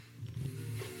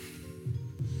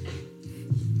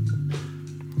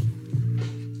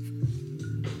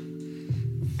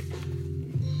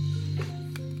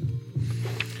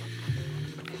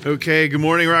Okay, good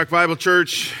morning, Rock Bible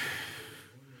Church.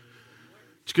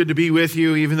 It's good to be with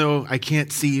you, even though I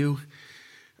can't see you.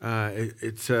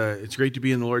 It's great to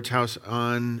be in the Lord's house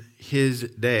on His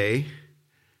day.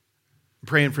 I'm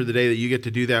praying for the day that you get to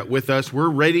do that with us.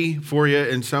 We're ready for you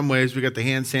in some ways. We got the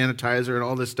hand sanitizer and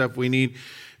all this stuff we need.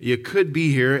 You could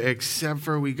be here, except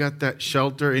for we got that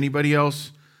shelter. Anybody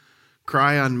else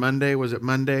cry on Monday? Was it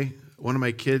Monday? One of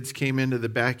my kids came into the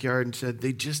backyard and said,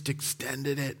 they just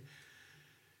extended it.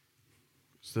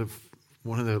 It's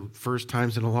one of the first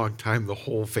times in a long time the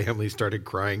whole family started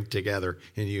crying together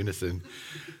in unison.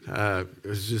 It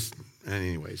was just,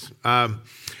 anyways. I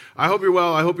hope you're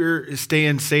well. I hope you're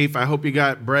staying safe. I hope you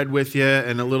got bread with you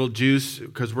and a little juice,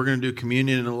 because we're going to do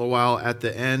communion in a little while at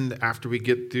the end after we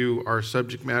get through our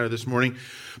subject matter this morning.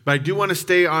 But I do want to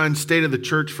stay on state of the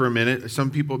church for a minute. Some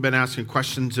people have been asking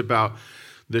questions about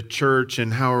the church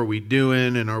and how are we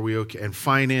doing and are we okay, and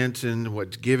finance and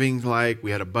what's giving like.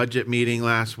 We had a budget meeting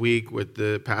last week with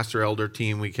the pastor elder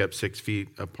team. We kept 6 feet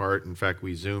apart. In fact,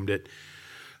 we Zoomed it.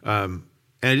 And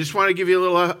I just want to give you a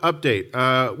little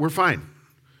update. We're fine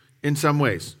in some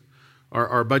ways.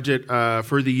 Our budget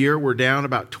for the year, we're down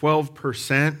about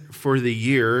 12% for the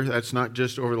year. That's not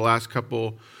just over the last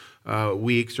couple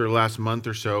weeks or last month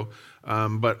or so.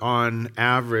 But on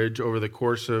average, over the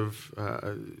course of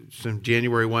from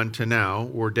January 1 to now,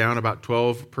 we're down about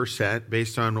 12%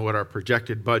 based on what our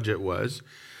projected budget was.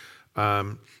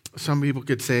 Some people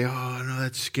could say, oh, no,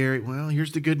 that's scary. Well,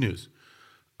 here's the good news.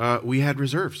 We had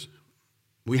reserves.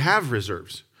 We have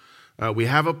reserves. We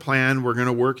have a plan. We're going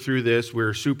to work through this.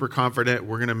 We're super confident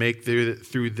we're going to make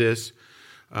through this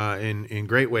in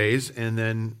great ways. And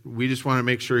then we just want to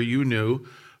make sure you knew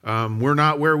we're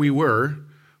not where we were,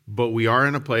 but we are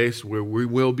in a place where we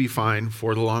will be fine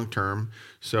for the long term.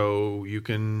 So you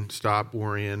can stop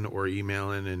worrying or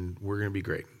emailing, and we're going to be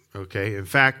great. Okay. In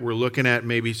fact, we're looking at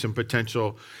maybe some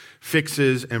potential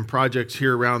fixes and projects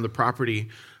here around the property.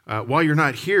 While you're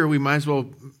not here, we might as well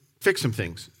fix some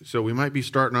things. So we might be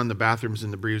starting on the bathrooms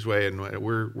in the breezeway, and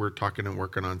we're talking and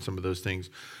working on some of those things.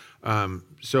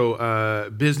 So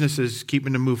business is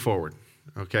keeping to move forward.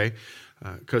 Okay.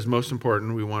 Because most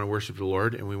important, we want to worship the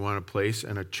Lord, and we want a place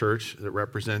and a church that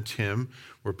represents Him,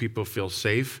 where people feel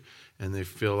safe and they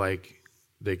feel like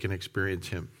they can experience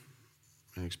Him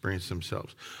and experience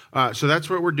themselves. So that's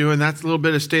what we're doing. That's a little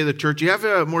bit of state of the church. You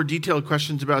have more detailed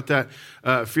questions about that,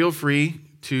 feel free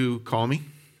to call me.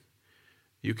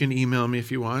 You can email me if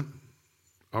you want.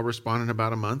 I'll respond in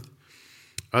about a month.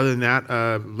 Other than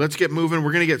that, let's get moving.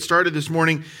 We're going to get started this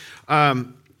morning.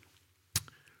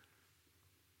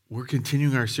 We're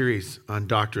continuing our series on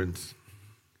doctrines,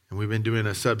 and we've been doing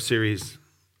a sub-series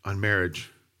on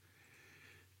marriage,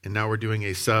 and now we're doing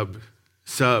a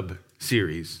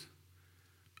sub-series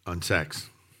on sex.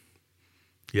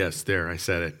 Yes, there, I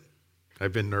said it.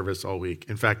 I've been nervous all week.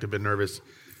 In fact, I've been nervous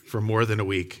for more than a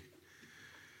week,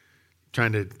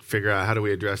 trying to figure out how do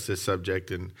we address this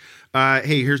subject. And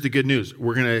hey, here's the good news.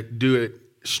 We're going to do it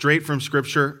straight from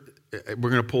Scripture. We're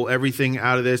going to pull everything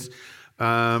out of this.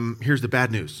 Here's the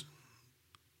bad news.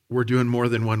 We're doing more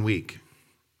than 1 week.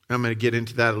 I'm going to get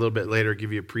into that a little bit later,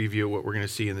 give you a preview of what we're going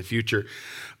to see in the future.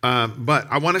 But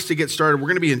I want us to get started. We're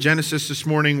going to be in Genesis this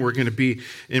morning. We're going to be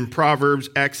in Proverbs,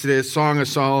 Exodus, Song of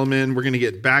Solomon. We're going to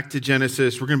get back to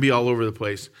Genesis. We're going to be all over the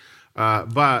place.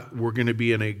 But we're going to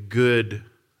be in a good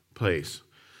place.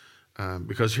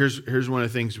 Because here's one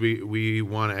of the things we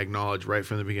want to acknowledge right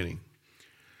from the beginning.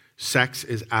 Sex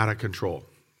is out of control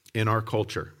in our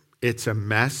culture. It's a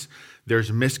mess.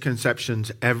 There's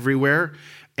misconceptions everywhere.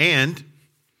 And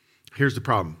here's the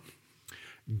problem.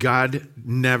 God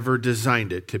never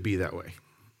designed it to be that way.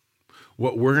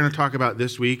 What we're going to talk about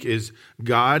this week is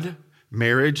God,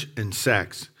 marriage, and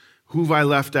sex. Who have I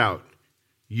left out?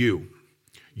 You.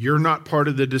 You're not part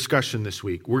of the discussion this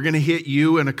week. We're going to hit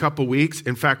you in a couple weeks.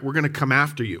 In fact, we're going to come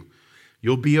after you.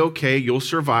 You'll be okay. You'll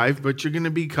survive, but you're going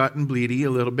to be cut and bleedy a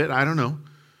little bit. I don't know.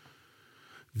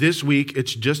 This week,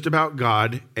 it's just about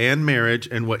God and marriage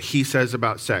and what He says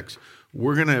about sex.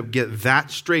 We're going to get that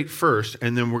straight first,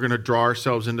 and then we're going to draw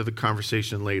ourselves into the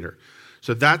conversation later.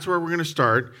 So that's where we're going to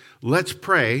start. Let's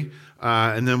pray,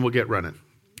 and then we'll get running.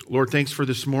 Lord, thanks for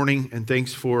this morning, and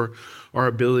thanks for our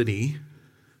ability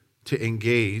to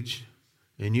engage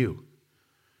in You,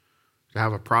 to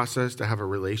have a process, to have a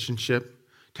relationship,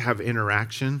 to have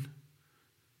interaction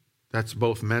that's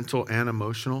both mental and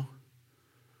emotional.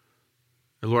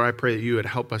 And Lord, I pray that You would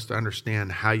help us to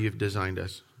understand how You've designed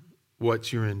us.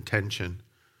 What's Your intention?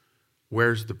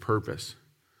 Where's the purpose?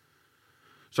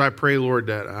 So I pray, Lord,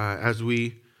 that as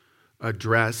we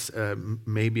address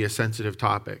maybe a sensitive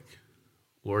topic,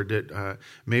 Lord, that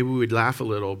maybe we would laugh a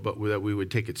little, but that we would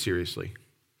take it seriously,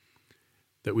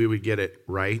 that we would get it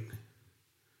right,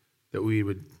 that we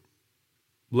would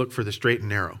look for the straight and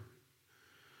narrow,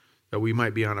 that we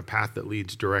might be on a path that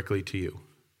leads directly to you,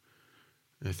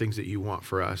 and the things that you want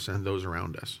for us and those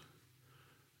around us.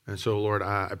 And so, Lord,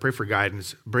 I pray for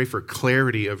guidance, pray for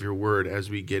clarity of your word as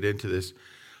we get into this.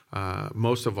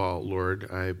 Most of all, Lord,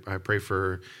 I pray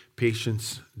for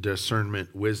patience,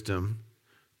 discernment, wisdom,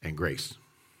 and grace.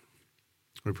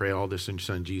 We pray all this in your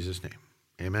Son, Jesus' name.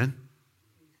 Amen?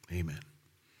 Amen.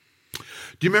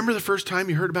 Do you remember the first time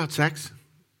you heard about sex?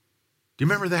 Do you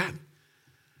remember that?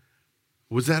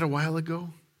 Was that a while ago?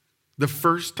 The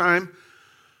first time?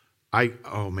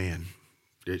 Oh man,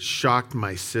 it shocked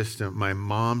my system. My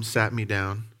mom sat me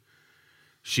down.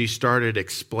 She started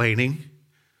explaining,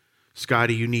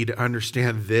 Scotty, you need to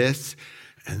understand this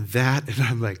and that. And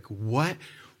I'm like, what?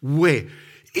 Wait,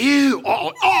 ew,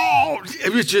 oh,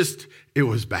 it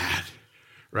was bad,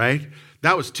 right?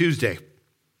 That was Tuesday.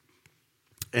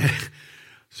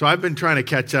 So I've been trying to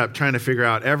catch up, trying to figure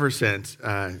out ever since,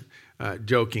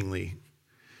 jokingly.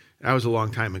 That was a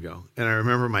long time ago. And I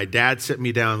remember my dad sitting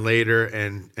me down later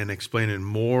and explaining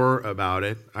more about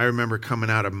it. I remember coming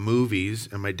out of movies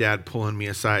and my dad pulling me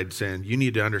aside saying, you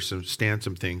need to understand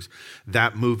some things.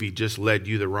 That movie just led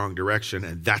you the wrong direction,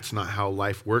 and that's not how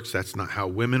life works. That's not how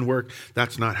women work.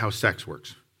 That's not how sex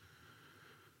works.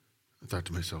 I thought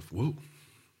to myself, whoa,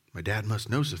 my dad must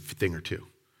know a thing or two.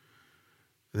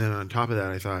 And then on top of that,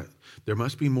 I thought, there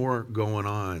must be more going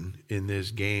on in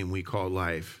this game we call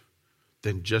life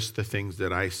than just the things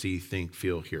that I see, think,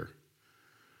 feel, hear.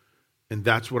 And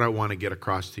that's what I want to get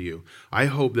across to you. I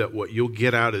hope that what you'll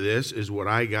get out of this is what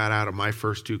I got out of my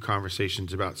first two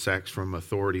conversations about sex from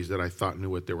authorities that I thought knew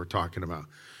what they were talking about.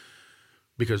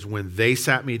 Because when they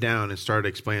sat me down and started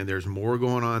explaining there's more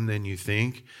going on than you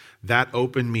think, that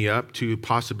opened me up to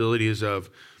possibilities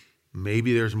of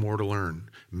maybe there's more to learn.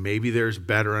 Maybe there's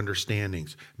better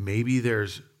understandings. Maybe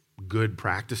there's good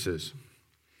practices.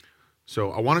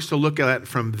 So I want us to look at it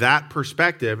from that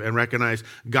perspective and recognize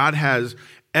God has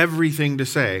everything to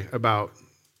say about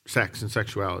sex and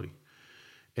sexuality.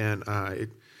 And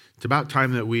it's about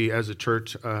time that we as a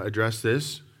church address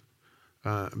this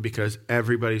because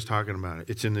everybody's talking about it.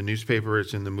 It's in the newspaper,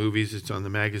 it's in the movies, it's on the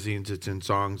magazines, it's in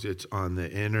songs, it's on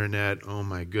the internet. Oh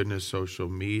my goodness, social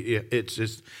media. It's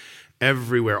just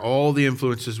everywhere. All the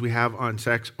influences we have on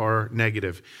sex are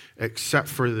negative, except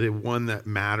for the one that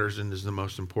matters and is the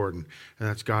most important, and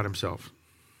that's God himself.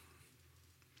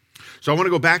 So I want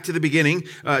to go back to the beginning,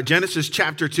 Genesis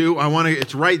chapter 2.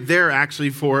 It's right there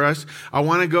actually for us. I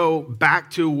want to go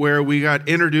back to where we got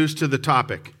introduced to the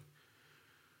topic.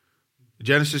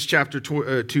 Genesis chapter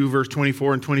 2, verse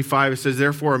 24 and 25, it says,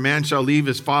 therefore a man shall leave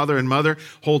his father and mother,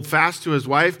 hold fast to his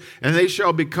wife, and they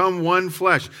shall become one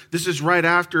flesh. This is right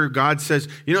after God says,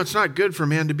 it's not good for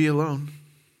man to be alone.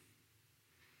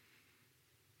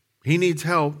 He needs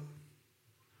help.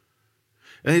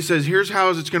 And he says, here's how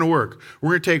it's going to work.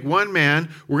 We're going to take one man,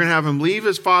 we're going to have him leave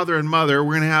his father and mother,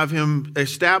 we're going to have him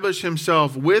establish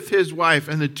himself with his wife,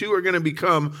 and the two are going to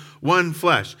become one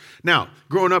flesh. Now,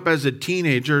 growing up as a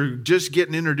teenager, just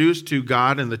getting introduced to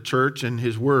God and the church and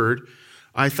his word,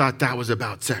 I thought that was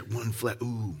about sex. One flesh.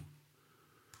 Ooh,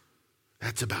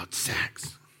 that's about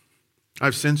sex.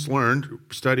 I've since learned,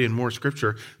 studying more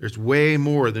scripture, there's way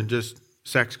more than just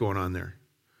sex going on there.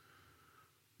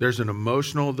 There's an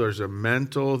emotional, there's a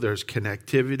mental, there's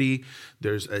connectivity,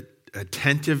 there's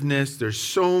attentiveness, there's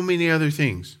so many other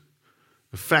things.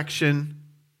 Affection,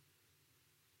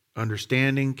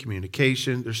 understanding,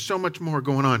 communication. There's so much more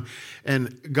going on.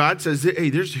 And God says,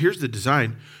 hey, here's the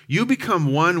design. You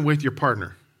become one with your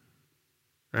partner,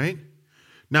 right?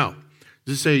 Now,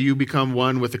 does it say you become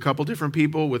one with a couple different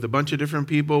people, with a bunch of different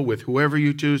people, with whoever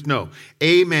you choose? No.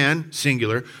 A man,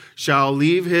 singular, shall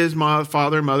leave his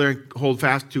father and mother and hold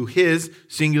fast to his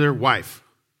singular wife.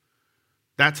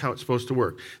 That's how it's supposed to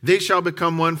work. They shall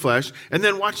become one flesh. And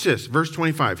then watch this, verse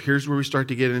 25. Here's where we start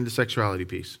to get into sexuality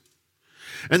piece.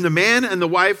 And the man and the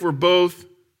wife were both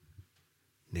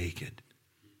naked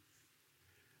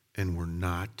and were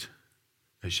not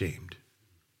ashamed.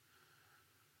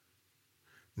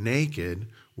 Naked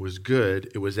was good.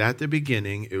 It was at the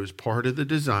beginning. It was part of the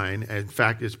design. In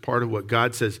fact, it's part of what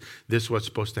God says this is what's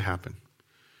supposed to happen.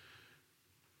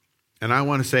 And I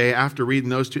want to say, after reading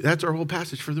those two, that's our whole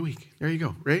passage for the week. There you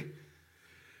go, right?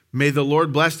 May the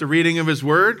Lord bless the reading of his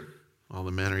word. All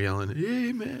the men are yelling,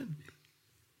 amen.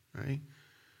 Right?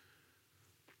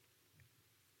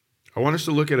 I want us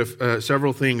to look at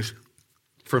several things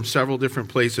from several different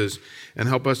places and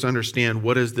help us understand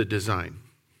what is the design.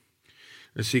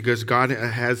 And see, because God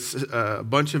has a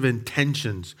bunch of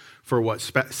intentions for what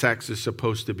sex is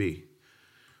supposed to be,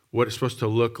 what it's supposed to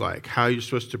look like, how you're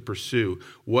supposed to pursue,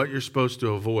 what you're supposed to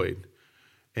avoid.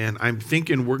 And I'm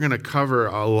thinking we're going to cover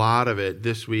a lot of it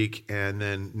this week and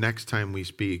then next time we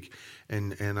speak.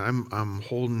 And I'm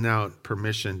holding out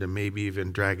permission to maybe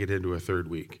even drag it into a third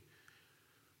week.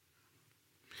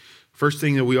 First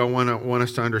thing that we all want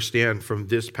us to understand from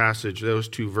this passage, those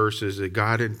two verses, that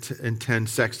God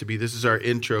intends sex to be. This is our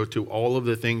intro to all of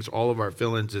the things, all of our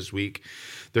fill-ins this week.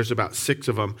 There's about 6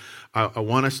 of them. I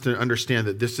want us to understand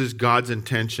that this is God's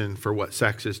intention for what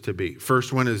sex is to be.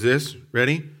 First one is this.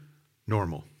 Ready?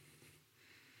 Normal.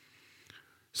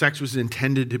 Sex was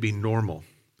intended to be normal.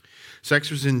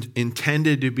 Sex was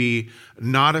intended to be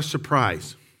not a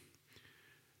surprise.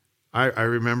 I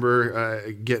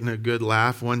remember getting a good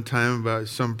laugh one time about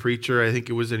some preacher, I think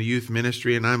it was in a youth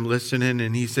ministry, and I'm listening,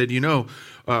 and he said,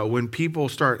 when people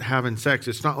start having sex,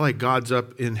 it's not like God's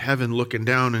up in heaven looking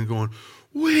down and going,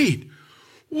 wait,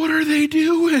 what are they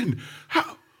doing?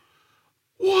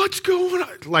 What's going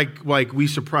on? Like we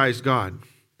surprised God.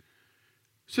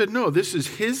 He said, no, this is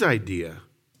his idea.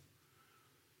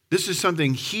 This is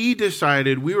something he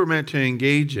decided we were meant to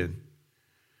engage in.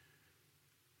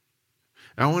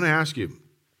 I want to ask you,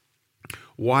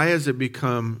 why has it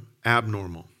become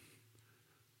abnormal?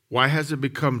 Why has it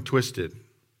become twisted,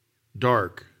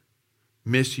 dark,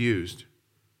 misused?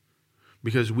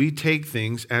 Because we take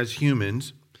things as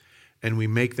humans and we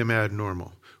make them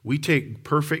abnormal. We take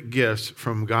perfect gifts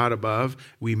from God above,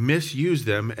 we misuse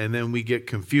them, and then we get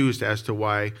confused as to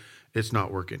why it's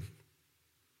not working.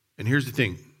 And here's the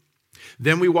thing.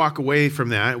 Then we walk away from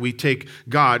that. We take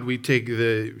God, we take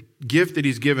the gift that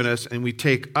he's given us, and we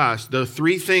take us, the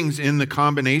 3 things in the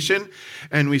combination,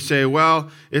 and we say,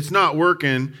 well, it's not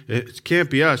working. It can't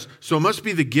be us. So it must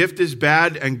be the gift is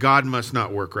bad and God must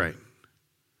not work right.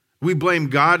 We blame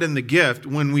God and the gift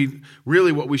when we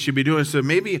really what we should be doing. So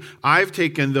maybe I've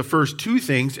taken the first 2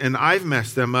 things and I've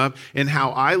messed them up in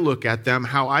how I look at them,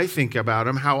 how I think about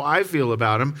them, how I feel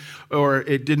about them, or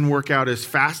it didn't work out as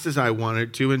fast as I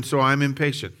wanted to, and so I'm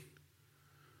impatient.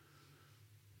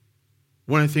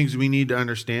 One of the things we need to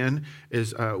understand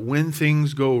is when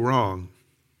things go wrong,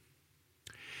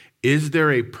 is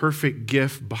there a perfect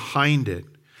gift behind it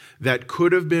that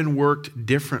could have been worked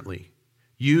differently,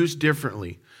 used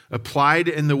differently, applied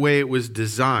in the way it was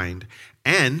designed,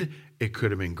 and it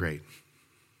could have been great?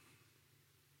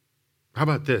 How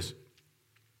about this?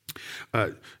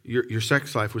 Your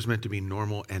sex life was meant to be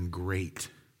normal and great.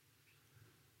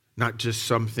 Not just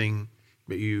something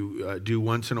that you do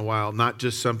once in a while, not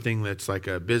just something that's like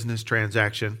a business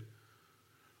transaction.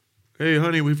 Hey,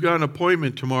 honey, we've got an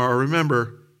appointment tomorrow,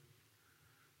 remember?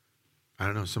 I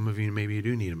don't know, some of you, maybe you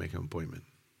do need to make an appointment.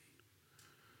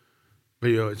 But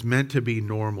it's meant to be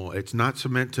normal. It's not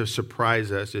meant to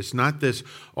surprise us. It's not this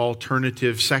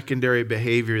alternative secondary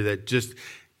behavior that just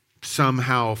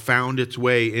somehow found its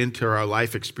way into our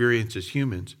life experience as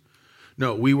humans.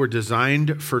 No, we were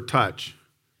designed for touch,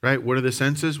 right? What are the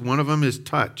senses? One of them is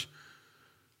touch.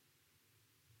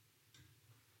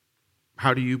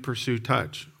 How do you pursue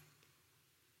touch?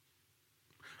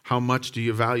 How much do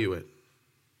you value it?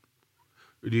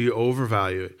 Do you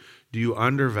overvalue it? Do you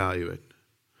undervalue it?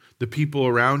 The people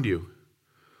around you,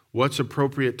 what's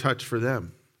appropriate touch for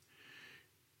them?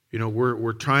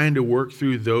 We're trying to work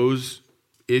through those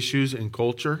issues in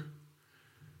culture,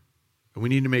 and we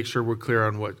need to make sure we're clear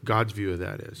on what God's view of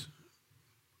that is.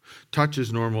 Touch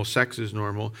is normal, sex is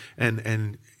normal,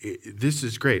 and this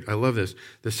is great. I love this.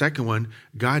 The second one,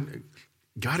 God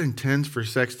intends for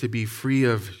sex to be free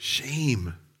of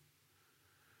shame.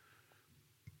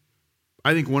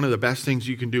 I think one of the best things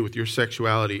you can do with your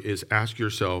sexuality is ask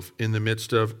yourself in the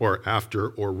midst of or after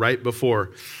or right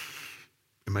before,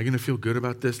 am I going to feel good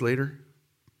about this later?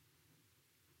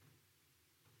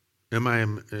 Am I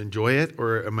enjoy it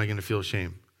or am I going to feel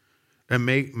shame? And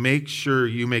make sure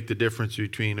you make the difference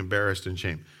between embarrassed and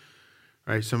shame.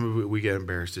 Right? Some of we get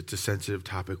embarrassed. It's a sensitive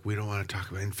topic. We don't want to talk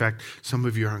about it. In fact, some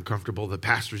of you are uncomfortable. The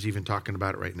pastor's even talking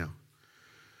about it right now.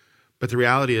 But the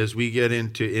reality is we get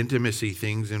into intimacy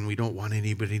things and we don't want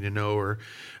anybody to know or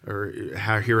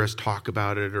hear us talk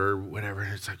about it or whatever.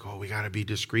 And it's like, we got to be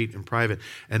discreet and private.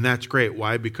 And that's great.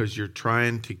 Why? Because you're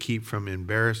trying to keep from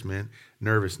embarrassment,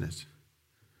 nervousness.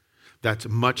 That's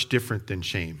much different than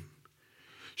shame.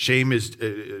 Shame is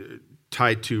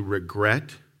tied to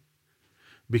regret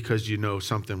because you know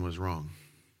something was wrong.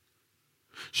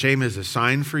 Shame is a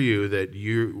sign for you that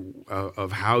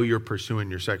of how you're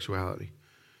pursuing your sexuality.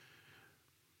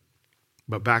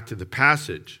 But back to the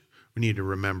passage, we need to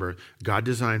remember God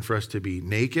designed for us to be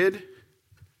naked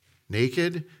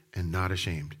and not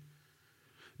ashamed.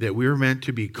 That we're meant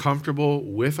to be comfortable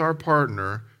with our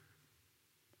partner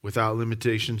without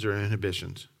limitations or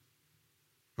inhibitions.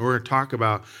 And we're going to talk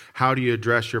about how do you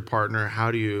address your partner,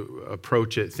 how do you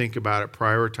approach it, think about it,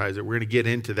 prioritize it. We're going to get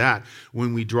into that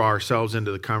when we draw ourselves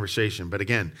into the conversation. But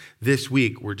again, this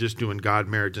week we're just doing God,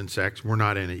 marriage, and sex. We're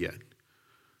not in it yet.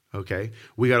 Okay?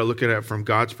 We got to look at it from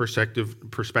God's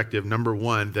perspective. Number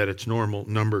one, that it's normal.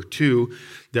 Number two,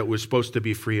 that we're supposed to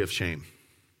be free of shame.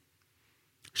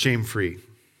 Shame-free.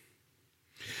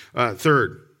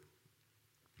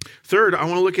 Third, I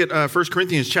want to look at 1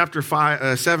 Corinthians chapter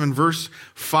 7, verse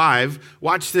 5.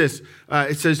 Watch this.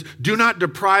 It says, do not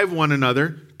deprive one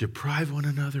another. Deprive one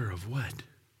another of what?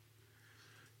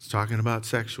 It's talking about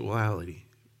sexuality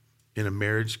in a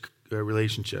marriage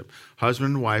relationship.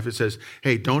 Husband and wife, it says,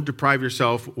 hey, don't deprive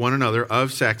yourself one another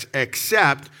of sex,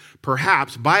 except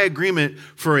perhaps by agreement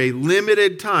for a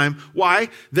limited time. Why?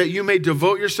 That you may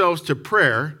devote yourselves to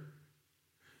prayer.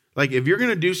 Like if you're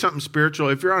going to do something spiritual,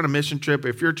 if you're on a mission trip,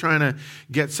 if you're trying to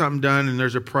get something done and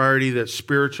there's a priority that's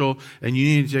spiritual and you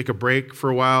need to take a break for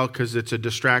a while because it's a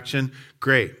distraction,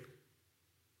 great.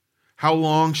 How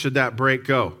long should that break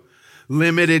go?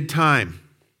 Limited time,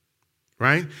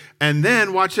 right? And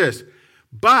then, watch this,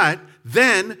 but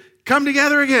then come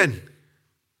together again.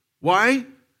 Why?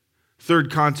 Third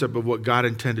concept of what God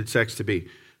intended sex to be,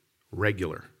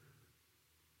 regular.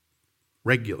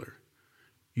 Regular.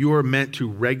 You are meant to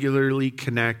regularly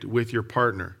connect with your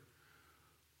partner.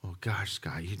 Oh gosh,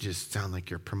 Scott, you just sound like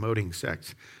you're promoting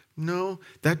sex. No,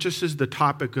 that just is the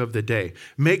topic of the day.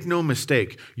 Make no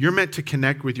mistake, you're meant to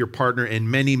connect with your partner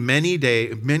in many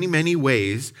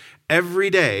ways, every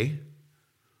day,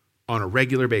 on a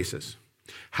regular basis.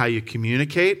 How you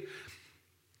communicate,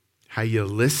 how you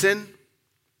listen.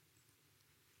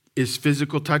 Is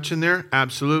physical touch in there?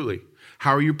 Absolutely.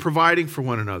 How are you providing for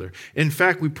one another? In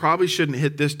fact, we probably shouldn't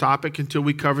hit this topic until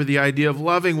we cover the idea of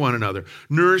loving one another,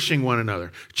 nourishing one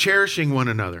another, cherishing one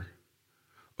another.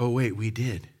 Oh, wait, we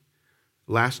did.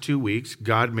 Last 2 weeks,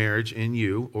 God, marriage, and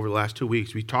you, over the last 2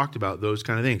 weeks, we talked about those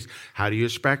kind of things. How do you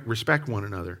respect one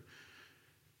another?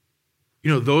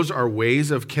 You know, those are ways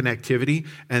of connectivity,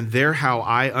 and they're how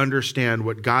I understand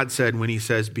what God said when he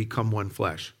says, become one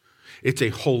flesh. It's a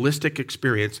holistic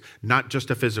experience, not just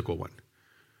a physical one.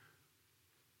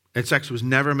 And sex was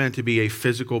never meant to be a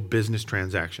physical business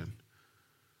transaction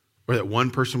or that one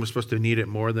person was supposed to need it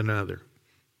more than another.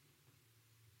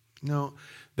 No,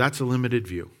 that's a limited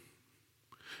view.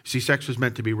 See, sex was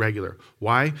meant to be regular.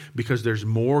 Why? Because there's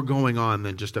more going on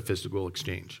than just a physical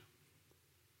exchange.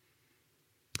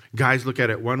 Guys look at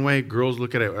it one way, girls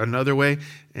look at it another way,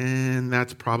 and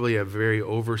that's probably a very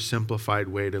oversimplified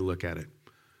way to look at it.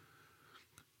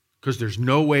 Because there's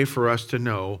no way for us to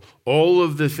know all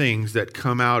of the things that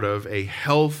come out of a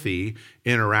healthy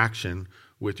interaction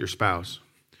with your spouse.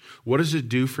 What does it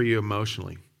do for you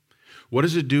emotionally? What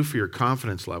does it do for your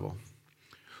confidence level?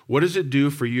 What does it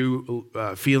do for you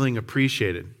feeling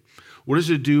appreciated? What does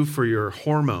it do for your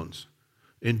hormones,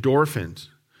 endorphins?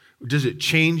 Does it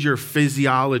change your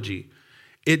physiology?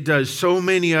 It does so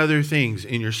many other things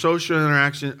in your social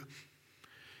interaction.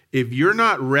 If you're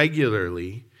not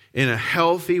regularly in a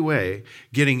healthy way,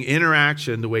 getting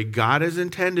interaction the way God has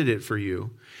intended it for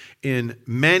you in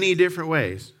many different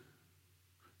ways,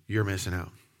 you're missing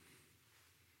out.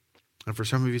 And for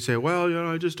some of you say, well,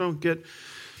 I just don't get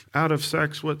out of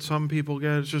sex what some people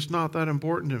get. It's just not that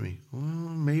important to me. Well,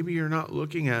 maybe you're not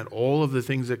looking at all of the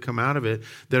things that come out of it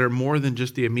that are more than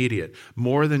just the immediate,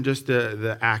 more than just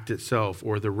the act itself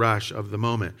or the rush of the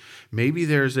moment. Maybe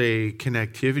there's a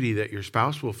connectivity that your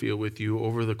spouse will feel with you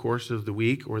over the course of the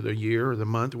week or the year or the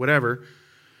month, whatever,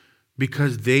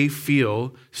 because they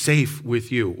feel safe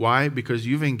with you. Why? Because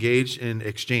you've engaged in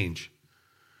exchange.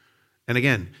 And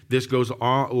again, this goes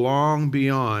long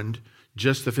beyond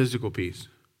just the physical piece.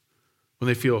 When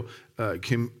they feel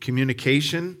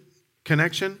communication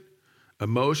connection,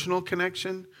 emotional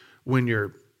connection, when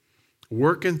you're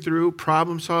working through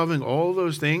problem solving, all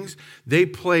those things, they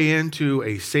play into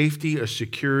a safety, a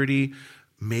security,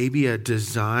 maybe a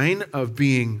design of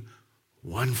being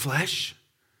one flesh.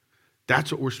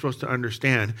 That's what we're supposed to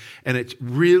understand. And it's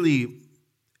really,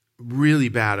 really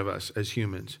bad of us as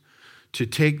humans to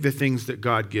take the things that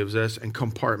God gives us and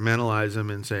compartmentalize them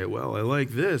and say, well, I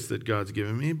like this that God's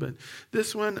given me, but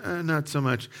this one, not so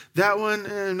much. That one,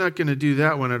 I'm not going to do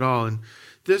that one at all. And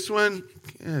this one,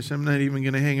 gosh, I'm not even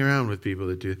going to hang around with people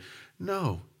that do.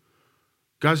 No.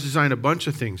 God's designed a bunch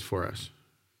of things for us.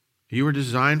 You were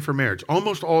designed for marriage.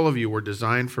 Almost all of you were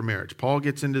designed for marriage. Paul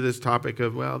gets into this topic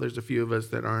of, well, there's a few of us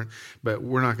that aren't, but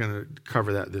we're not going to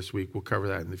cover that this week. We'll cover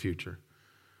that in the future.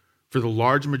 For the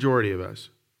large majority of us,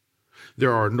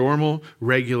 There are normal,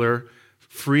 regular,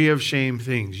 free of shame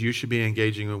things you should be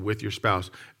engaging with your spouse.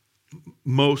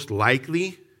 Most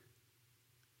likely,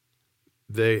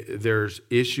 there's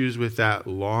issues with that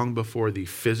long before the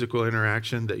physical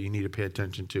interaction that you need to pay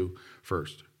attention to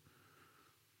first.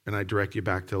 And I direct you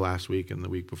back to last week and the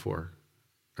week before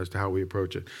as to how we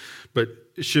approach it. But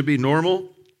it should be normal.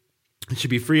 It should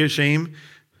be free of shame.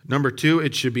 Number 2,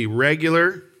 it should be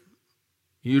regular.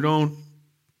 You don't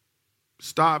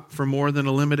stop for more than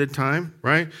a limited time,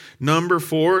 right? Number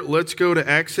 4, let's go to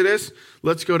Exodus.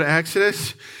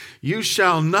 You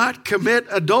shall not commit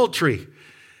adultery.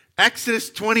 Exodus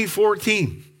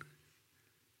 20:14.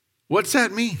 What's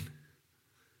that mean?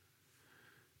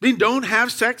 I mean, don't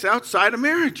have sex outside of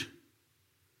marriage.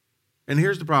 And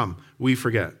here's the problem. We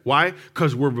forget. Why?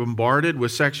 Because we're bombarded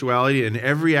with sexuality in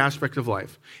every aspect of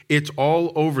life. It's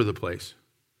all over the place.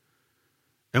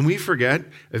 And we forget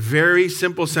a very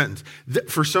simple sentence.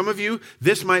 For some of you,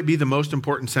 this might be the most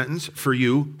important sentence for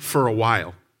you for a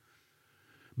while.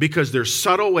 Because there's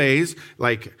subtle ways,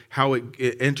 like how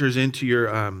it enters into your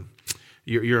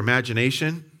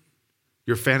imagination,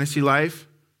 your fantasy life,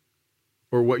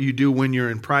 or what you do when you're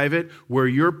in private, where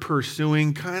you're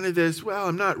pursuing kind of this, well,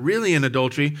 I'm not really in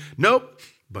adultery. Nope,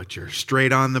 but you're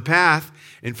straight on the path.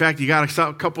 In fact, you got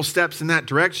a couple steps in that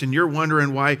direction. You're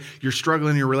wondering why you're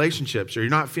struggling in your relationships or you're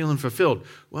not feeling fulfilled.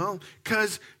 Well,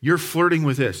 because you're flirting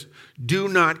with this. Do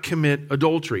not commit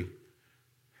adultery.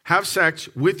 Have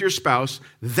sex with your spouse.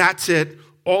 That's it,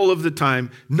 all of the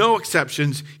time. No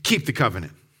exceptions. Keep the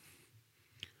covenant.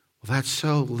 Well, that's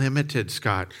so limited,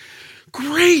 Scott.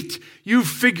 Great, you've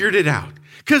figured it out.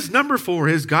 Because number 4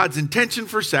 is God's intention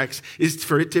for sex is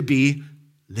for it to be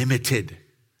limited.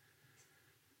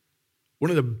 One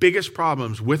of the biggest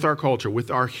problems with our culture,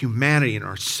 with our humanity and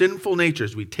our sinful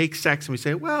natures, we take sex and we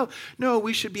say, well, no,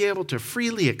 we should be able to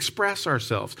freely express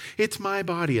ourselves. It's my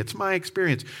body. It's my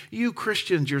experience. You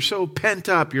Christians, you're so pent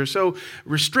up. You're so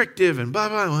restrictive and blah,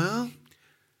 blah. Well,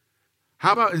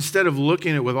 how about instead of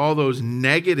looking at it with all those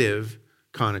negative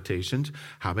connotations,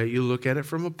 how about you look at it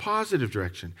from a positive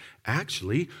direction?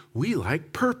 Actually, we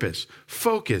like purpose,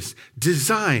 focus,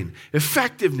 design,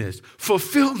 effectiveness,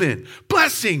 fulfillment,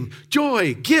 blessing,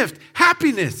 joy, gift,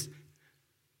 happiness.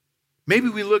 Maybe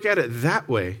we look at it that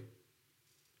way.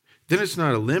 Then it's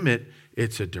not a limit,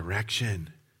 it's a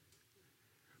direction.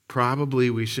 Probably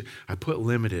we should. I put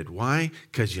limited. Why?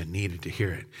 Because you needed to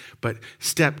hear it. But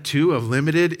step 2 of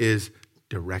limited is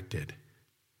directed.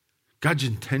 God's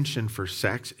intention for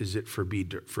sex is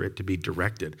for it to be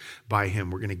directed by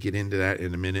him. We're going to get into that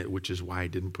in a minute, which is why I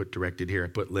didn't put directed here. I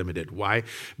put limited. Why?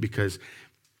 Because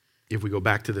if we go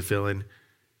back to the fill-in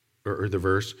or the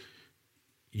verse,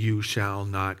 you shall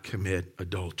not commit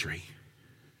adultery.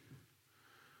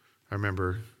 I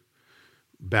remember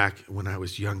back when I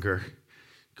was younger,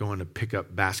 going to pick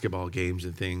up basketball games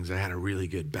and things. I had a really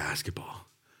good basketball.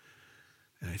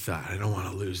 And I thought, I don't want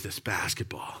to lose this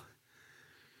basketball.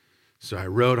 So I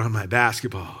wrote on my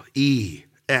basketball,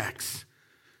 EX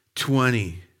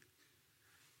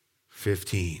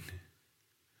 2015.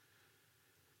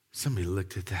 Somebody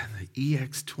looked at that, like,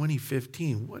 EX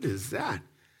 2015, what is that?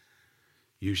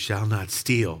 You shall not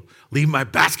steal. Leave my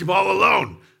basketball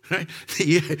alone. Right?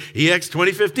 EX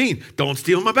 2015, don't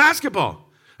steal my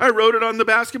basketball. I wrote it on the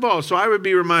basketball, so I would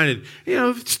be reminded,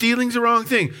 stealing's the wrong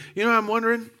thing. I'm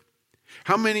wondering,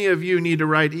 how many of you need to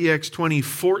write EX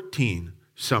 2014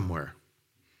 somewhere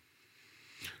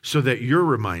so that you're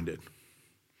reminded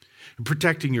and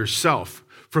protecting yourself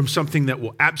from something that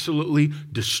will absolutely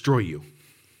destroy you?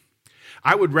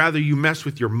 I would rather you mess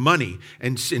with your money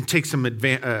and take some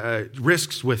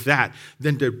risks with that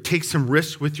than to take some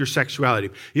risks with your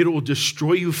sexuality. It will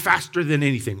destroy you faster than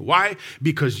anything. Why?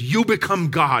 Because you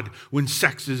become God when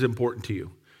sex is important to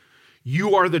you.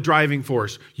 You are the driving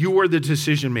force. You are the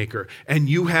decision maker. And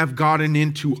you have gotten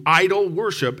into idol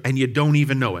worship and you don't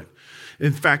even know it.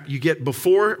 In fact, you get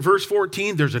before verse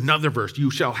 14, there's another verse. You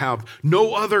shall have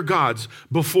no other gods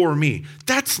before me.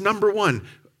 That's number 1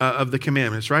 of the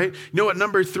commandments, right? You know what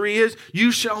number 3 is?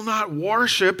 You shall not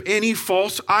worship any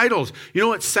false idols. You know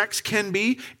what sex can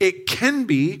be? It can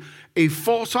be a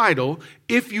false idol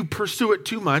if you pursue it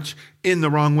too much in the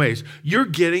wrong ways. You're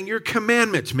getting your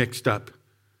commandments mixed up.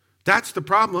 That's the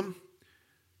problem.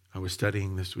 I was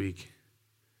studying this week.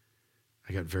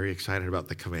 I got very excited about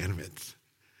the commandments.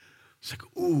 It's like,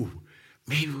 ooh,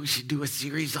 maybe we should do a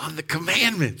series on the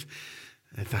commandments.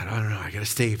 And I thought, I don't know, I got to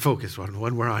stay focused on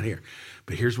one we're on here.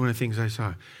 But here's one of the things I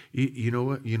saw. You know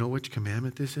what? You know which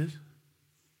commandment this is?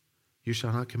 You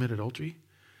shall not commit adultery.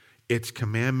 It's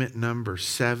commandment number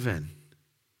 7.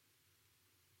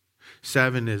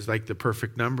 7 is like the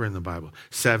perfect number in the Bible.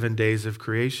 7 days of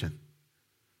creation,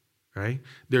 right?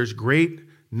 There's great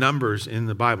numbers in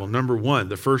the Bible. Number 1,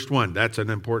 the first one, that's an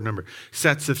important number.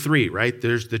 Sets of 3, right?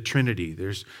 There's the Trinity.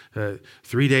 There's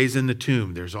 3 days in the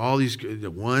tomb. There's all these,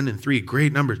 1 and 3,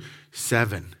 great numbers.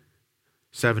 7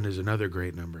 is another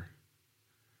great number.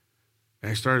 And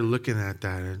I started looking at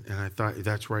that, and I thought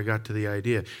that's where I got to the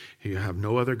idea. You have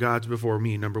no other gods before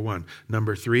me, number 1.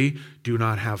 Number 3, do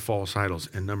not have false idols.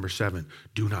 And number 7,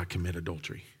 do not commit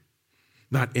adultery.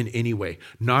 Not in any way.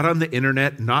 Not on the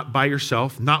internet, not by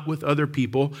yourself, not with other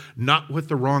people, not with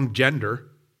the wrong gender.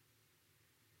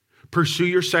 Pursue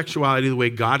your sexuality the way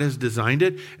God has designed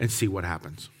it and see what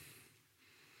happens.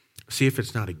 See if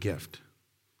it's not a gift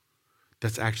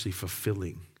that's actually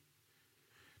fulfilling.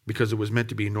 Because it was meant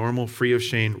to be normal, free of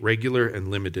shame, regular, and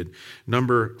limited.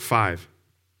 Number 5,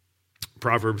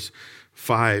 Proverbs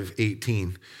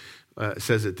 5:18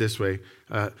 says it this way.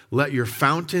 Let your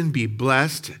fountain be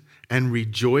blessed and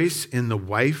rejoice in the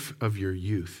wife of your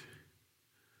youth.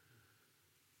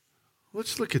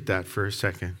 Let's look at that for a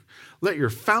second. Let your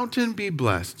fountain be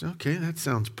blessed. Okay, that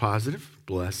sounds positive.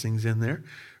 Blessings in there,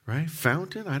 right?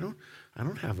 Fountain? I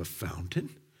don't have a fountain.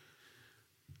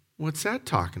 What's that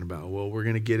talking about? Well, we're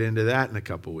going to get into that in a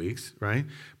couple weeks, right?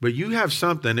 But you have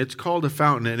something, it's called a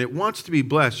fountain, and it wants to be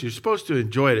blessed. You're supposed to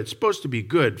enjoy it. It's supposed to be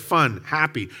good, fun,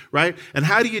 happy, right? And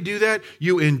how do you do that?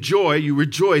 You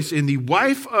rejoice in the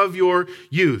wife of your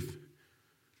youth.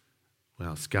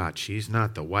 Well, Scott, she's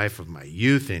not the wife of my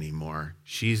youth anymore.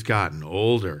 She's gotten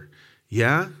older.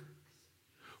 Yeah?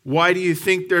 Why do you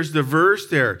think there's the verse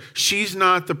there? She's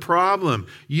not the problem.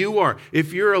 You are.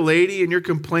 If you're a lady and you're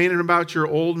complaining about your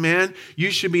old man, you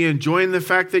should be enjoying the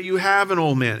fact that you have an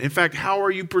old man. In fact, how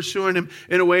are you pursuing him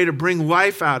in a way to bring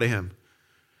life out of him?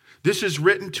 This is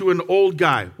written to an old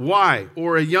guy. Why?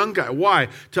 Or a young guy. Why?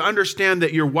 To understand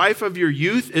that your wife of your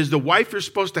youth is the wife you're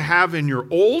supposed to have in your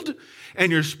old,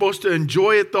 and you're supposed to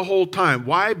enjoy it the whole time.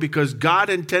 Why? Because God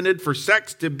intended for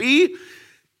sex to be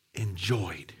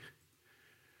enjoyed.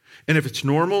 And if it's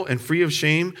normal and free of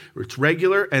shame, or it's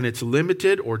regular and it's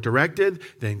limited or directed,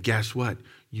 then guess what?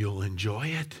 You'll enjoy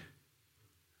it.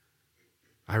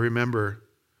 I remember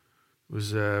it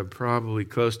was probably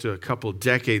close to a couple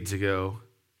decades ago,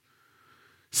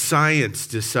 science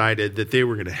decided that they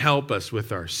were going to help us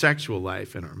with our sexual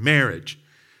life and our marriage,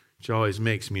 which always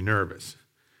makes me nervous.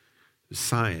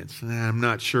 Science, I'm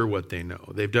not sure what they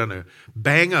know. They've done a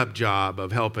bang-up job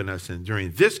of helping us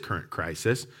during this current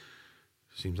crisis.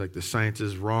 Seems like the science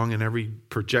is wrong and every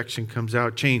projection comes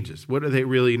out changes. What do they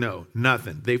really know?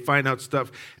 Nothing. They find out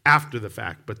stuff after the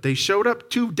fact. But they showed up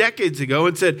 2 decades ago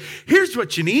and said, here's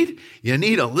what you need. You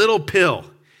need a little pill.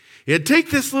 You take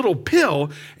this little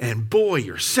pill and boy,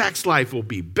 your sex life will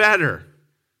be better.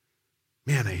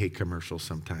 Man, I hate commercials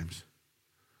sometimes.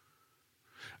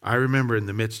 I remember in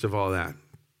the midst of all that,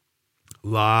 a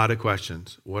lot of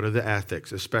questions. What are the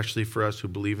ethics, especially for us who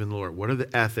believe in the Lord? What are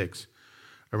the ethics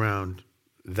around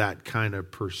that kind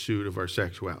of pursuit of our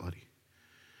sexuality?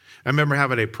 I remember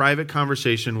having a private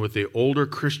conversation with an older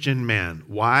Christian man,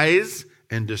 wise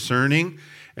and discerning,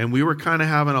 and we were kind of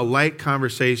having a light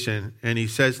conversation, and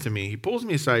he pulls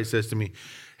me aside, says to me,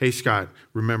 hey, Scott,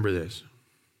 remember this.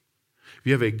 If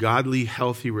you have a godly,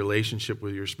 healthy relationship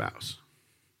with your spouse,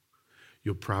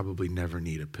 you'll probably never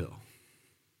need a pill.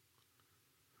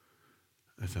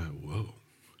 I thought, whoa.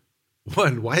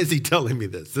 1, why is he telling me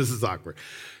this? This is awkward.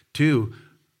 2,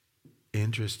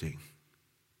 interesting.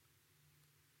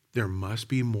 There must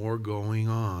be more going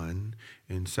on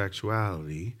in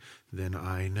sexuality than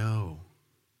I know.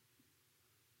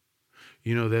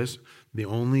 You know this?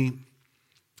 The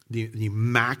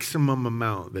maximum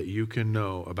amount that you can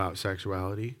know about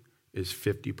sexuality is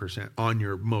 50%. On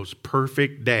your most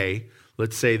perfect day,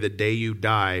 let's say the day you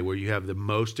die, where you have the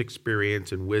most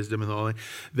experience and wisdom and all that,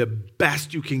 the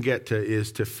best you can get to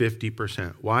is to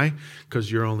 50%. Why?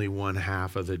 Because you're only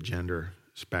 1/2 of the gender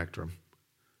spectrum.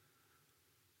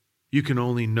 You can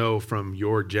only know from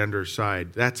your gender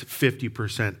side. That's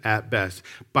 50% at best.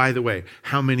 By the way,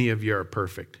 how many of you are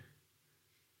perfect?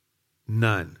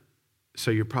 None.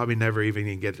 So you're probably never even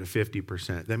going to get to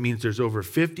 50%. That means there's over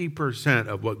 50%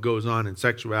 of what goes on in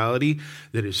sexuality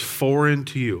that is foreign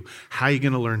to you. How are you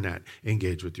going to learn that?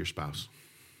 Engage with your spouse.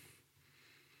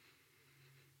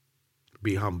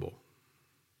 Be humble.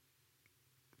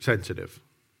 Sensitive.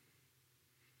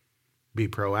 Be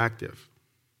proactive.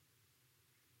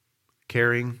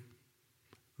 Caring.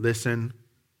 Listen.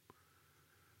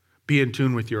 Be in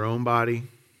tune with your own body.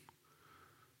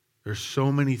 There's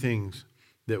so many things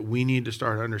that we need to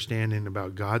start understanding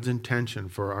about God's intention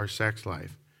for our sex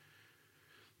life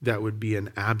that would be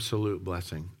an absolute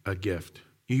blessing, a gift.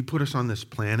 He put us on this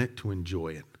planet to enjoy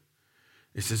it.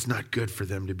 It's not good for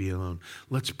them to be alone.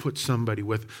 Let's put somebody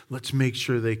with, let's make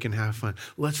sure they can have fun.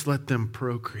 Let's let them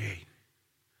procreate.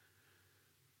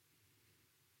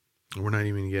 We're not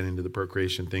even going to get into the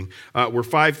procreation thing. We're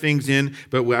 5 things in,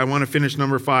 but I want to finish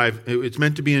number 5. It's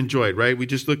meant to be enjoyed, right? We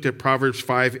just looked at Proverbs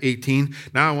 5:18.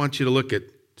 Now I want you to look at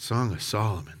Song of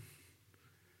Solomon.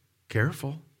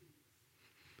 Careful.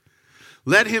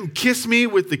 Let him kiss me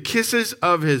with the kisses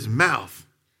of his mouth.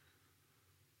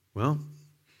 Well,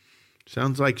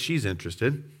 sounds like she's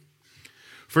interested.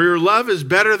 For your love is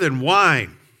better than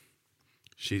wine.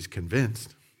 She's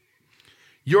convinced.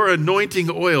 Your anointing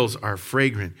oils are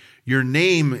fragrant. Your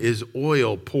name is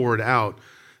oil poured out.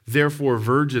 Therefore,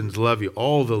 virgins love you.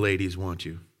 All the ladies want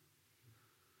you.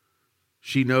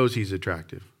 She knows he's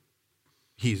attractive.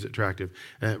 He's attractive.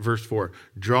 Verse 4,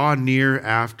 draw me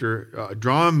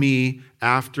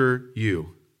after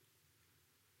you.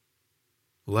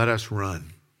 Let us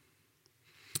run.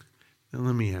 Now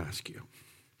let me ask you,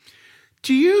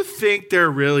 do you think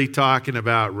they're really talking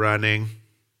about running?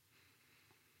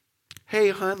 Hey,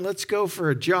 hon, let's go for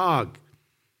a jog.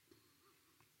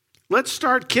 Let's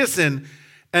start kissing,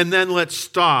 and then let's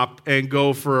stop and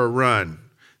go for a run.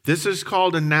 This is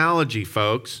called analogy,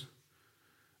 folks.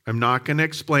 I'm not going to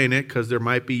explain it because there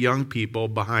might be young people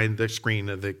behind the screen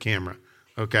of the camera.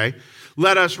 Okay?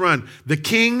 Let us run. The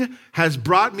king has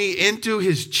brought me into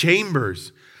his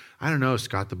chambers. I don't know,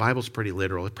 Scott. The Bible's pretty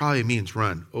literal. It probably means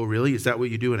run. Oh, really? Is that what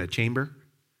you do in a chamber?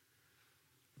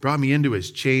 Brought me into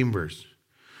his chambers.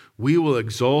 We will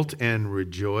exult and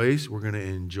rejoice. We're going to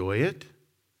enjoy it.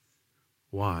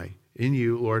 Why? In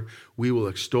you, Lord, we will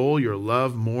extol your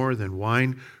love more than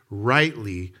wine.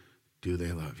 Rightly do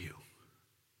they love you.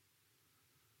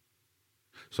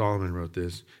 Solomon wrote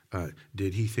this.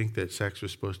 Did he think that sex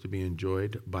was supposed to be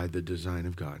enjoyed by the design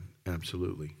of God?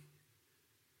 Absolutely.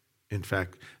 In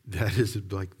fact, that is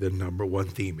like the number one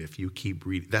theme if you keep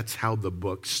reading. That's how the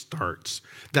book starts.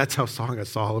 That's how Song of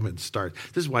Solomon starts.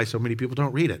 This is why so many people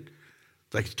don't read it.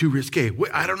 It's like, it's too risque.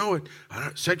 I don't know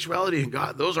what. Sexuality and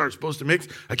God, those aren't supposed to mix.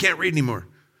 I can't read anymore.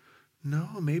 No,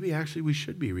 maybe actually we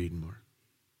should be reading more.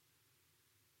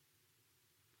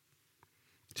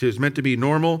 So it's meant to be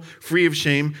normal, free of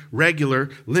shame, regular,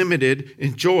 limited,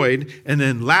 enjoyed, and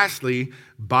then lastly,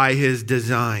 by his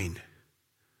design.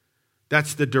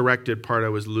 That's the directed part I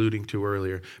was alluding to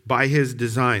earlier. By his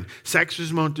design. Sex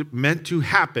was meant to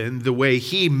happen the way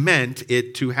he meant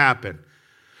it to happen.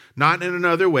 Not in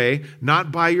another way,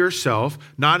 not by yourself,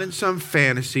 not in some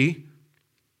fantasy,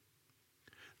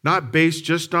 not based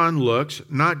just on looks,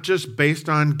 not just based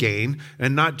on gain,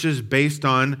 and not just based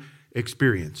on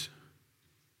experience.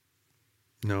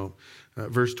 No.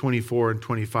 Verse 24 and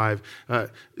 25.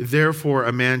 Therefore,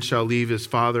 a man shall leave his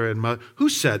father and mother. Who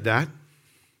said that?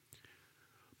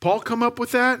 Paul come up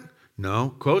with that?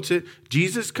 No. Quotes it.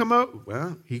 Jesus come up?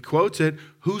 Well, he quotes it.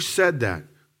 Who said that?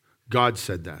 God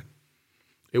said that.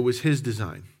 It was his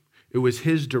design. It was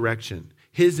his direction,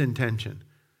 his intention.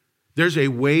 There's a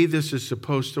way this is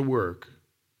supposed to work.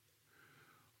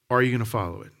 Are you going to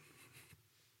follow it?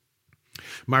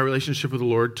 My relationship with the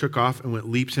Lord took off and went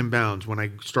leaps and bounds when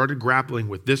I started grappling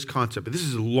with this concept. But this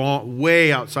is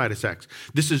way outside of sex.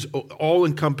 This is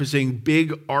all-encompassing,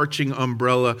 big, arching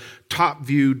umbrella,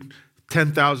 top-viewed,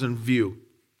 10,000 view.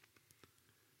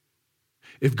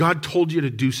 If God told you to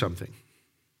do something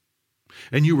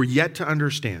and you were yet to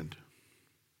understand,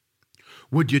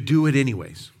 would you do it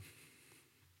anyways?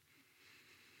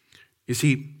 You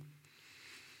see,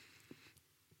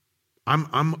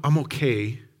 I'm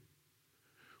okay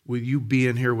with you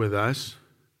being here with us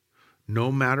no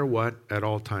matter what at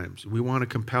all times. We want to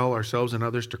compel ourselves and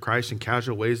others to Christ in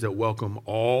casual ways that welcome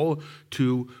all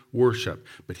to worship.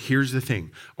 But here's the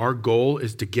thing. Our goal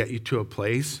is to get you to a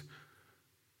place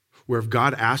where if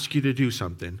God asks you to do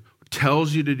something,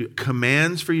 tells you to do,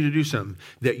 commands for you to do something,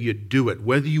 that you do it.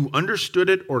 Whether you understood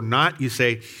it or not, you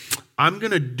say, I'm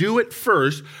going to do it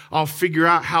first. I'll figure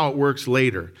out how it works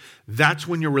later. That's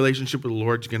when your relationship with the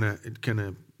Lord's going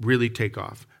to really take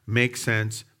off. Make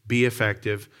sense, be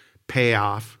effective, pay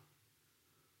off.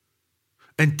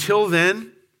 Until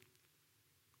then,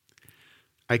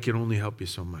 I can only help you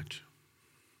so much.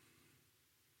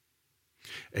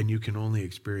 And you can only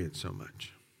experience so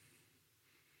much.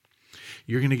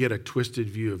 You're going to get a twisted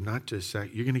view of not just sex,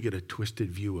 you're going to get a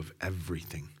twisted view of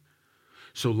everything.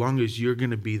 So long as you're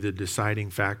going to be the deciding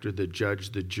factor, the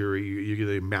judge, the jury, you're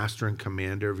the master and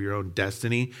commander of your own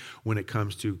destiny when it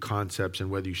comes to concepts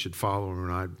and whether you should follow them or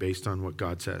not based on what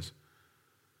God says.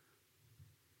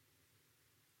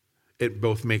 it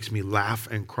both makes me laugh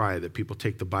and cry that people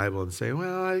take the Bible and say,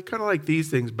 well, I kind of like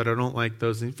these things, but I don't like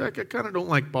those things. In fact, I kind of don't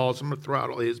like Paul, so I'm going to throw out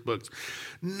all his books.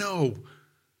 No.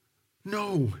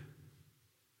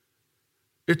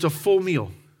 It's a full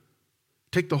meal.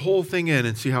 Take the whole thing in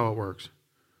and see how it works.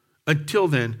 Until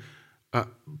then,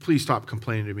 please stop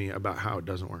complaining to me about how it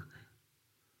doesn't work.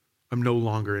 I'm no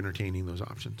longer entertaining those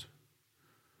options.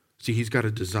 See, he's got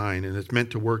a design, and it's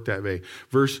meant to work that way.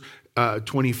 Verse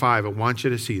 25, I want you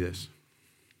to see this.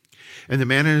 And the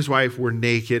man and his wife were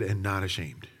naked and not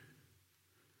ashamed.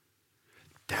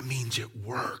 That means it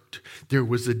worked. There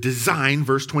was a design,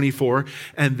 verse 24,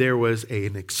 and there was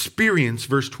an experience,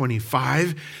 verse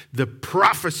 25. The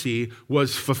prophecy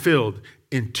was fulfilled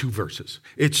in 2 verses.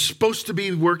 It's supposed to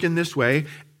be working this way,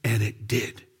 and it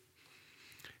did.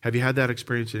 Have you had that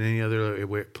experience in any other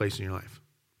place in your life?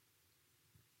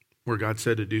 Where God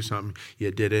said to do something,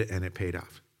 you did it, and it paid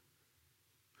off.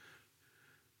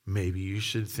 Maybe you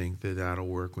should think that that'll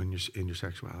work when you're in your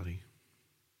sexuality.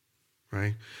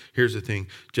 Right? Here's the thing,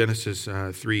 Genesis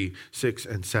 3, 6,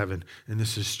 and 7, and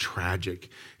this is tragic.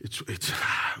 It's.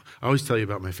 I always tell you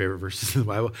about my favorite verses in the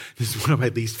Bible. This is one of my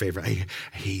least favorite. I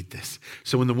hate this.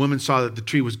 So when the woman saw that the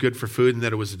tree was good for food and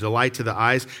that it was a delight to the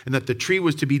eyes and that the tree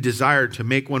was to be desired to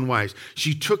make one wise,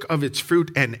 she took of its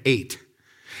fruit and ate.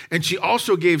 And she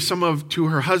also gave some to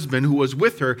her husband who was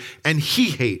with her, and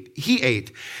he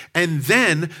ate. And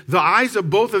then the eyes of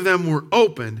both of them were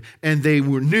opened, and they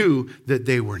knew that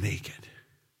they were naked.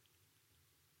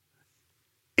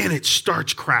 And it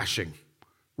starts crashing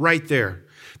right there.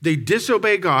 They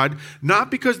disobey God,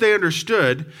 not because they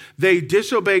understood. They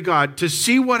disobey God to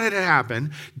see what had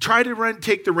happened, try to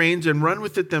take the reins and run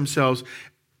with it themselves.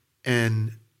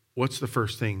 And what's the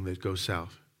first thing that goes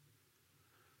south?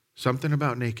 Something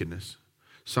about nakedness.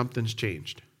 Something's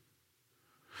changed.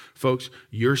 Folks,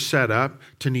 you're set up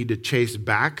to need to chase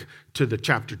back to the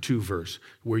chapter 2 verse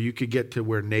where you could get to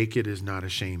where naked is not a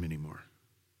shame anymore.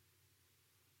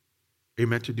 You're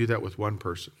meant to do that with one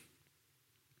person.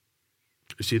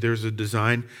 You see, there's a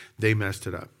design. They messed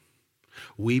it up.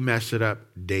 We mess it up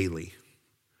daily.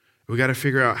 We got to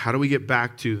figure out how do we get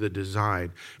back to the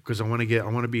design, because I want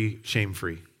to be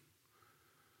shame-free.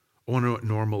 I want to know what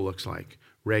normal looks like.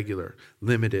 Regular,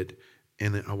 limited,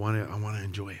 and I want to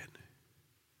enjoy it.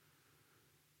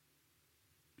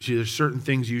 See, there's certain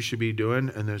things you should be doing,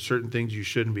 and there's certain things you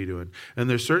shouldn't be doing. And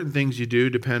there's certain things you do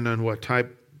depending on what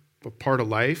part of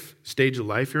life, stage of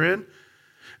life you're in.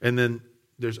 And then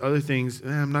there's other things,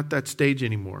 I'm not that stage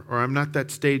anymore, or I'm not that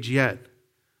stage yet.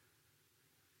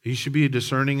 You should be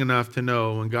discerning enough to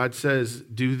know when God says,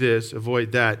 do this,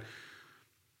 avoid that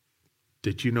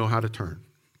you know how to turn.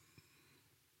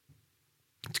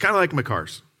 It's kind of like my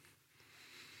cars.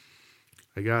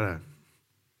 I got a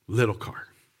little car.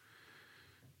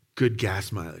 Good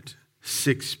gas mileage.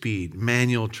 6-speed,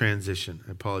 manual transmission.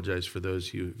 I apologize for those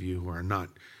of you who are not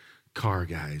car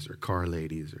guys or car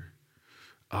ladies or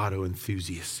auto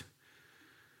enthusiasts.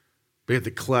 We have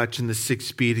the clutch and the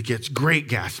 6-speed. It gets great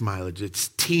gas mileage. It's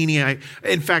teeny.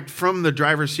 In fact, from the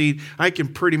driver's seat, I can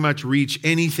pretty much reach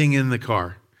anything in the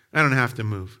car. I don't have to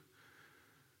move.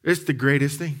 It's the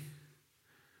greatest thing.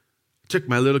 Took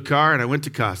my little car and I went to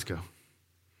Costco.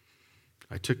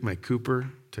 I took my Cooper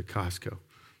to Costco.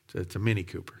 It's a Mini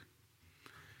Cooper.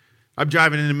 I'm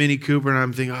driving in a Mini Cooper and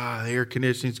I'm thinking, the air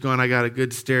conditioning's gone. I got a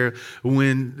good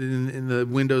wind and the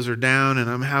windows are down and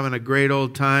I'm having a great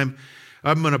old time.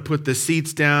 I'm going to put the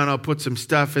seats down. I'll put some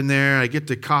stuff in there. I get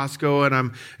to Costco and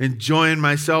I'm enjoying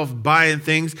myself, buying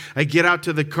things. I get out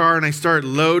to the car and I start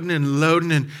loading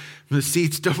and the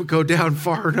seats don't go down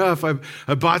far enough.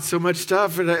 I bought so much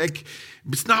stuff and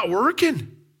it's not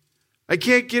working. I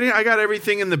can't get in. I got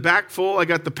everything in the back full. I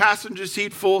got the passenger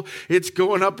seat full. It's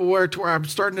going up to where I'm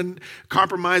starting to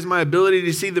compromise my ability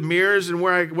to see the mirrors and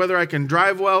whether I can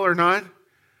drive well or not.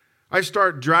 I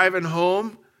start driving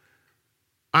home.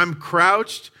 I'm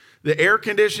crouched. The air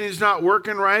conditioning is not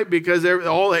working right because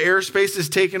all the airspace is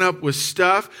taken up with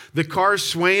stuff. The car's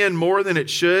swaying more than it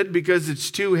should because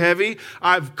it's too heavy.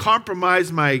 I've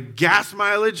compromised my gas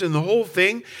mileage and the whole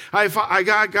thing. I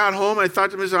got home. I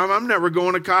thought to myself, I'm never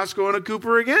going to Costco in a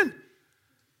Cooper again.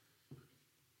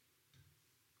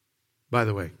 By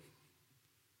the way,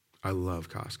 I love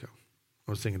Costco.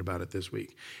 I was thinking about it this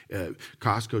week.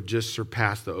 Costco just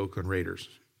surpassed the Oakland Raiders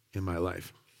in my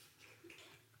life.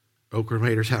 Oakland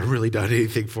Raiders haven't really done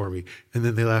anything for me. And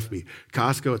then they left me.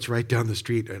 Costco, it's right down the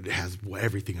street and it has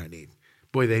everything I need.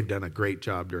 Boy, they've done a great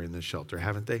job during this shelter,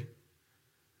 haven't they?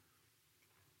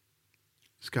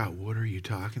 Scott, what are you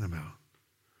talking about?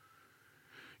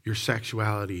 Your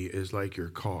sexuality is like your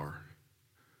car.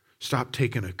 Stop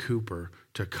taking a Cooper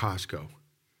to Costco.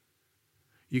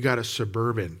 You got a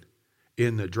Suburban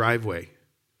in the driveway.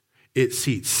 It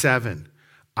seats 7.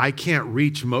 I can't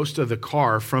reach most of the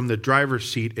car from the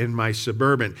driver's seat in my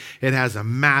Suburban. It has a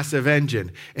massive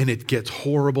engine and it gets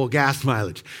horrible gas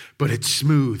mileage, but it's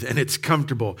smooth and it's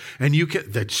comfortable. And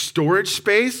the storage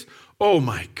space, oh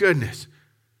my goodness,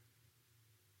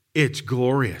 it's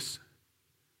glorious.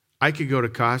 I could go to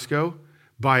Costco,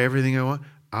 buy everything I want.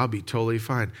 I'll be totally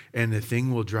fine. And the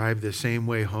thing will drive the same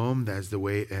way home as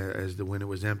when it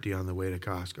was empty on the way to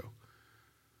Costco.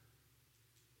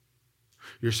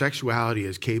 Your sexuality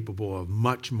is capable of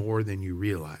much more than you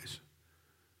realize.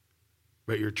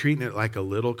 But you're treating it like a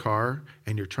little car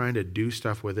and you're trying to do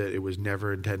stuff with it it was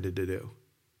never intended to do.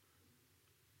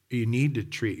 You need to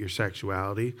treat your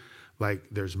sexuality like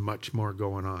there's much more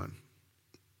going on.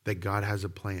 That God has a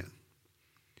plan.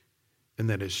 And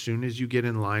that as soon as you get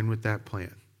in line with that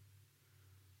plan,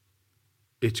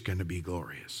 it's going to be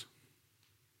glorious.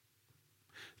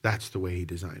 That's the way he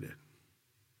designed it.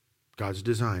 God's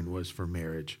design was for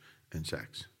marriage and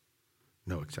sex.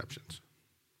 No exceptions.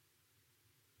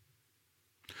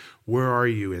 Where are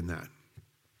you in that?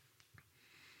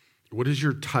 What does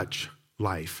your touch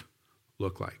life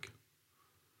look like?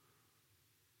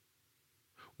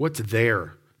 What's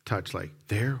their touch like?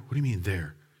 Their? What do you mean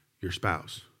their? Your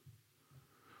spouse.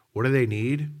 What do they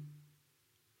need?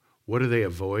 What do they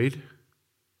avoid?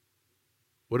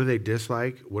 What do they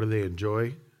dislike? What do they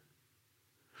enjoy?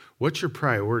 What's your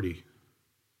priority?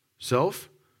 Self,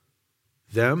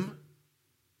 them,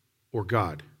 or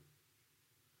God?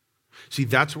 See,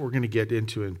 that's what we're going to get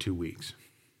into in 2 weeks.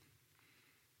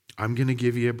 I'm going to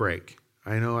give you a break.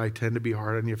 I know I tend to be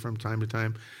hard on you from time to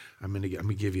time. I'm going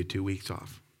to give you 2 weeks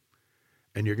off.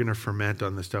 And you're going to ferment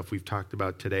on the stuff we've talked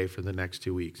about today for the next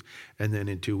 2 weeks. And then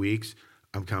in 2 weeks,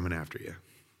 I'm coming after you.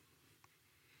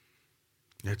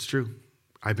 It's true.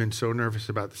 I've been so nervous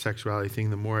about the sexuality thing.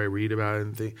 The more I read about it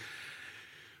and think,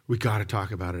 we got to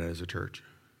talk about it as a church.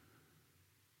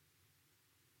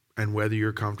 And whether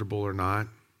you're comfortable or not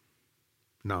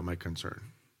my concern.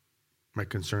 My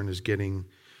concern is getting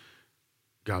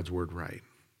God's word right.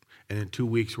 And in 2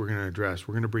 weeks, we're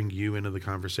going to bring you into the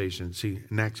conversation. See,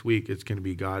 next week, it's going to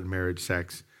be God, marriage,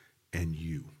 sex, and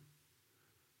you.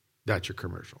 That's your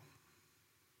commercial.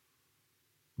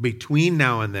 Between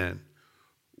now and then,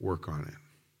 work on it.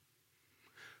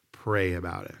 Pray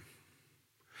about it.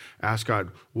 Ask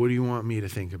God, what do you want me to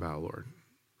think about, Lord?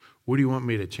 What do you want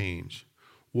me to change?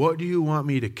 What do you want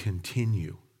me to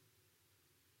continue?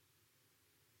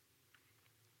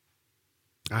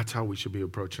 That's how we should be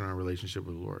approaching our relationship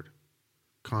with the Lord.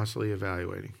 Constantly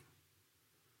evaluating.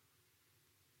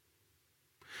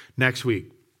 Next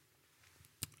week,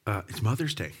 it's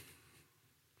Mother's Day.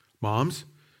 Moms,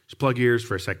 just plug your ears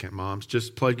for a second, moms.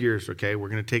 Just plug your ears, okay? We're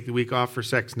going to take the week off for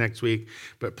sex next week,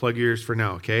 but plug your ears for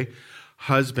now, okay?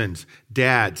 Husbands,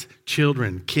 dads,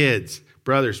 children, kids,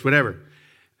 brothers, whatever.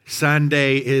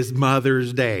 Sunday is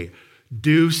Mother's Day.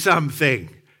 Do something.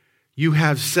 You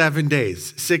have 7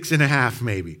 days, 6.5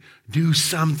 maybe. Do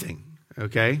something,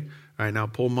 okay? All right, now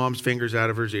pull mom's fingers out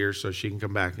of her ears so she can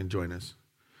come back and join us.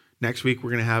 Next week,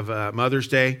 we're going to have Mother's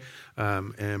Day,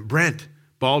 and Brent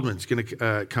Baldwin's going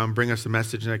to come bring us the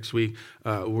message next week.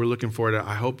 We're looking forward to it.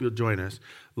 I hope you'll join us.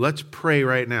 Let's pray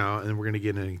right now, and then we're going to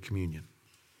get into communion.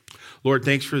 Lord,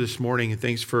 thanks for this morning, and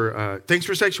thanks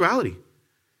for sexuality.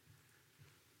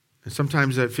 And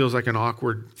sometimes that feels like an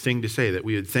awkward thing to say, that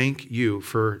we would thank you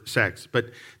for sex, but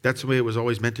that's the way it was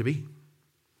always meant to be.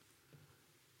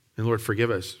 And Lord, forgive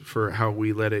us for how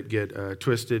we let it get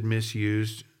twisted,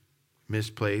 misused,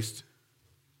 misplaced,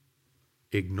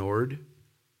 ignored,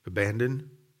 abandoned,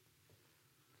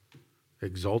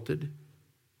 exalted.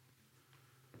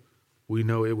 We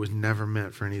know it was never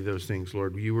meant for any of those things,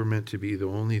 Lord. You were meant to be the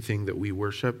only thing that we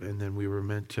worship, and then we were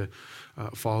meant to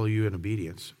follow you in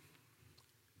obedience.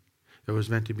 It was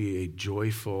meant to be a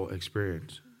joyful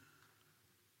experience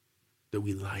that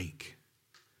we like.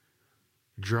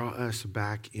 Draw us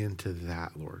back into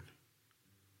that, Lord.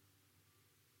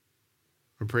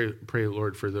 And pray,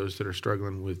 Lord, for those that are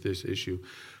struggling with this issue,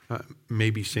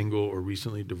 maybe single or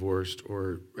recently divorced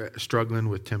or struggling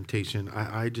with temptation.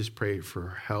 I just pray for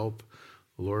help,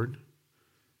 Lord,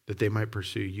 that they might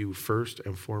pursue you first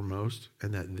and foremost,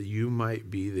 and that you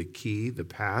might be the key, the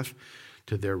path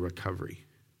to their recovery.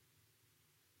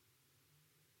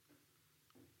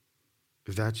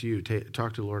 If that's you,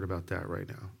 talk to the Lord about that right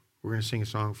now. We're going to sing a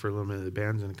song for a little minute. The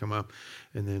band's going to come up,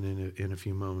 and then in a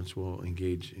few moments, we'll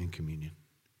engage in communion.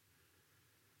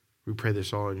 We pray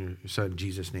this all in your Son,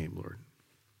 Jesus' name, Lord.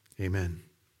 Amen.